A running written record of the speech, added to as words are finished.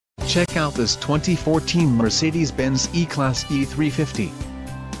Check out this 2014 Mercedes-Benz E-Class E350.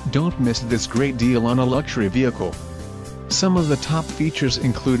 Don't miss this great deal on a luxury vehicle. Some of the top features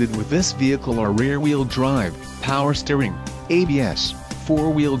included with this vehicle are rear-wheel drive, power steering, ABS,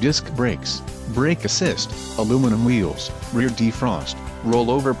 four-wheel disc brakes, brake assist, aluminum wheels, rear defrost,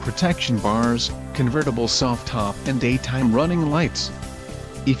 rollover protection bars, convertible soft top and daytime running lights.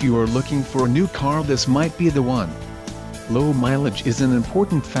 If you are looking for a new car, this might be the one. Low mileage is an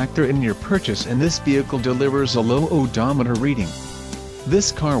important factor in your purchase, and this vehicle delivers a low odometer reading.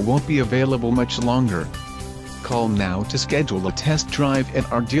 This car won't be available much longer. Call now to schedule a test drive at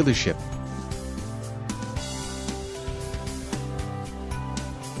our dealership.